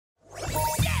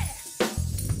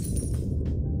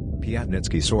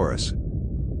Piatnitzkysaurus.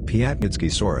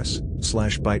 Piatnitzkysaurus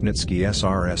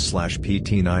 /ഃpiːətnɪtskiː-SOR-əs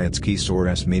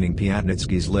 /ｐee-ət-NYITS-kee-SOR-əs meaning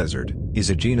Piatnitzky's lizard, is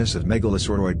a genus of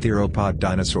megalosauroid theropod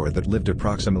dinosaur that lived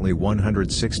approximately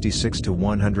 166 to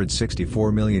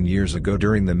 164 million years ago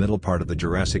during the middle part of the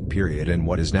Jurassic Period in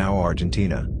what is now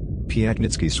Argentina.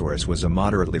 Piatnitzkysaurus was a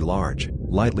moderately large,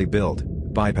 lightly built,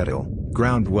 bipedal,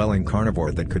 ground-dwelling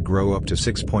carnivore that could grow up to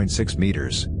 6.6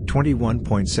 meters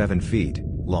 (21.7 feet)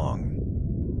 long.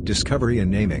 Discovery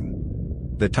and naming.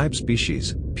 The type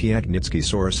species,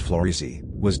 Piatnitzkysaurus floresi,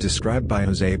 was described by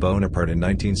José Bonaparte in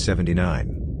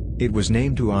 1979. It was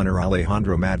named to honor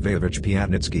Alejandro Matveyevich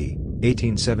Piatnitzky,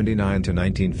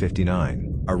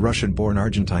 1879–1959, a Russian-born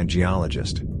Argentine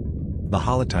geologist. The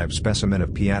holotype specimen of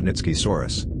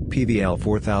Piatnitzkysaurus, PVL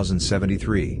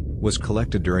 4073, was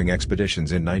collected during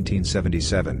expeditions in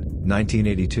 1977,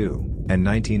 1982, and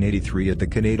 1983 at the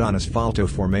Canadian Faulto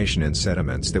Formation in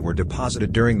sediments that were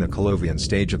deposited during the Colovian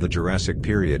stage of the Jurassic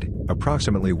Period,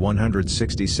 approximately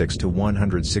 166 to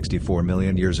 164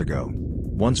 million years ago.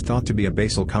 Once thought to be a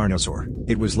basal carnosaur,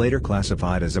 it was later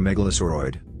classified as a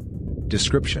megalosauroid.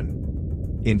 Description.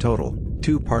 In total,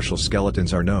 2 partial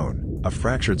skeletons are known, a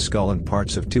fractured skull and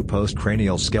parts of 2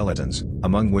 postcranial skeletons,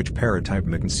 among which paratype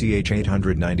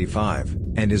ch895,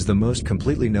 and is the most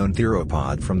completely known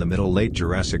theropod from the middle-late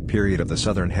Jurassic period of the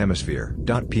southern hemisphere.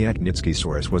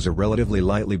 Piatnitzkysaurus was a relatively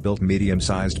lightly built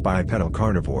medium-sized bipedal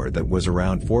carnivore that was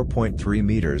around 4.3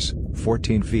 meters,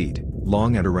 14 feet,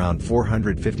 long and around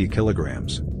 450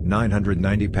 kilograms,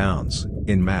 990 pounds,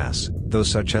 in mass, though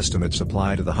such estimates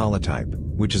apply to the holotype,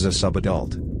 which is a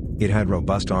subadult. It had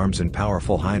robust arms and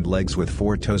powerful hind legs with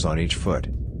 4 toes on each foot.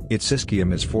 Its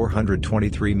ischium is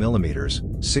 423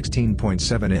 mm,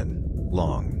 16.7 in,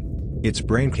 long. Its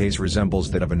braincase resembles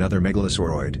that of another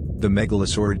megalosauroid, the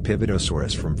megalosaurid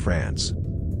Pivetosaurus from France.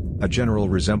 A general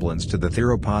resemblance to the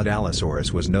theropod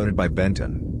Allosaurus was noted by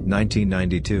Benton,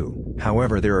 1992,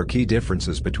 however there are key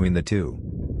differences between the two.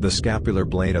 The scapular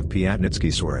blade of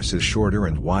Piatnitzkysaurus is shorter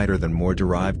and wider than more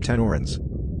derived tenorans.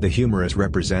 The humerus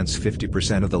represents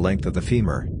 50% of the length of the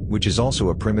femur, which is also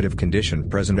a primitive condition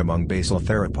present among basal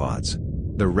theropods.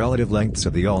 The relative lengths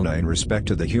of the ulna in respect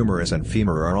to the humerus and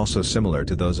femur are also similar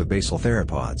to those of basal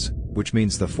theropods, which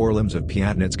means the forelimbs of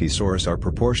Piatnitzkysaurus are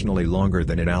proportionally longer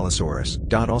than in Allosaurus.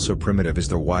 Also primitive is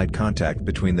the wide contact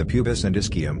between the pubis and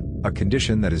ischium, a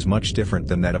condition that is much different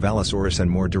than that of Allosaurus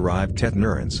and more derived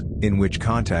tetanurans, in which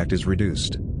contact is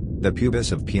reduced. The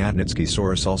pubis of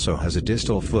Piatnitzkysaurus also has a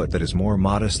distal foot that is more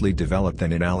modestly developed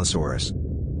than in Allosaurus.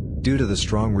 Due to the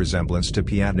strong resemblance to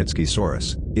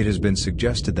Piatnitzkysaurus, it has been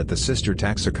suggested that the sister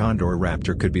taxa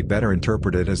Condoraptor could be better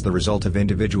interpreted as the result of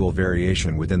individual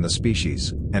variation within the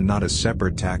species, and not as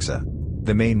separate taxa.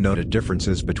 The main noted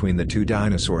differences between the two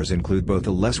dinosaurs include both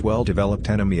a less well-developed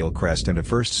endomeal crest and a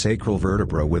first sacral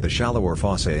vertebra with a shallower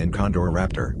fossa in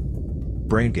Condoraptor.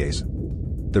 Braincase.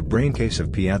 The braincase of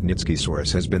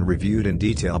Piatnitzkysaurus has been reviewed in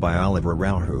detail by Oliver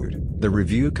Rauhood. The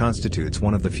review constitutes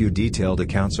one of the few detailed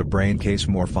accounts of braincase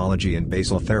morphology in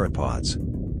basal theropods.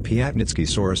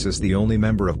 Piatnitzkysaurus is the only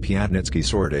member of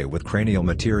Piatnitzkysauridae with cranial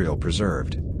material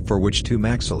preserved, for which 2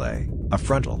 maxillae, a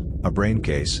frontal, a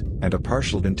braincase, and a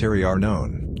partial dentary are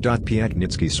known.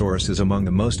 Piatnitzkysaurus is among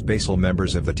the most basal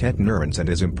members of the tetanurans and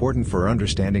is important for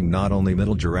understanding not only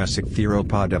Middle Jurassic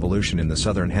theropod evolution in the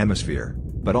southern hemisphere,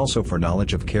 but also for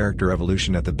knowledge of character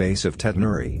evolution at the base of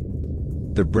Tetanuri.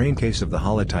 The braincase of the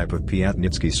holotype of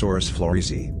Piatnitzkysaurus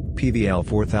floresi, PVL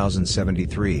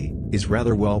 4073, is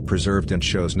rather well preserved and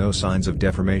shows no signs of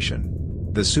deformation.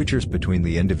 The sutures between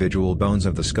the individual bones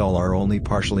of the skull are only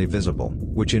partially visible,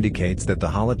 which indicates that the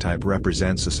holotype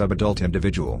represents a subadult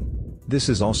individual. This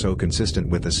is also consistent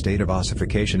with the state of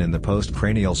ossification in the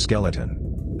postcranial skeleton.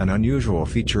 An unusual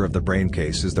feature of the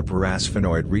braincase is the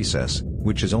parasphenoid recess,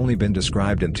 which has only been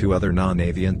described in 2 other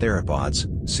non-avian theropods,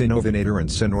 Cynovenator and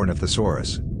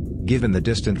Cynornithosaurus. Given the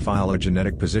distant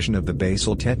phylogenetic position of the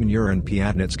basal tetanuran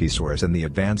Piatnitzkysaurus and the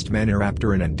advanced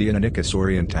Maniraptoran and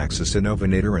Deinonychosaurian taxa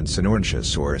Cynovenator and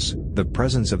Cynornithosaurus, the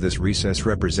presence of this recess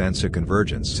represents a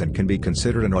convergence and can be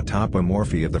considered an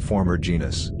autapomorphy of the former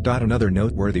genus. Another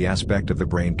noteworthy aspect of the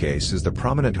braincase is the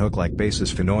prominent hook-like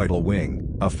basisphenoidal wing,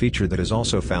 a feature that is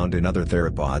also found in other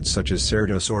theropods such as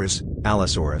Ceratosaurus,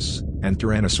 Allosaurus, and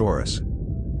Tyrannosaurus.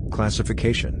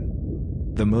 Classification.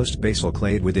 The most basal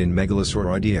clade within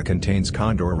Megalosauroidea contains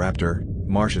Condoraptor,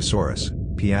 Marshiosaurus,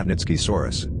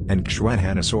 Piatnitzkysaurus, and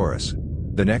Kshuahanosaurus.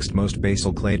 The next most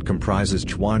basal clade comprises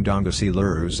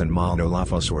Chwandongocoelurus and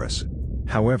Monolophosaurus.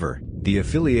 However, the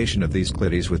affiliation of these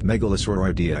clades with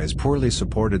Megalosauroidea is poorly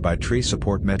supported by tree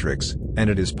support metrics, and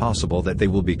it is possible that they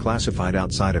will be classified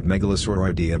outside of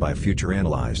Megalosauroidea by future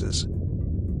analyses.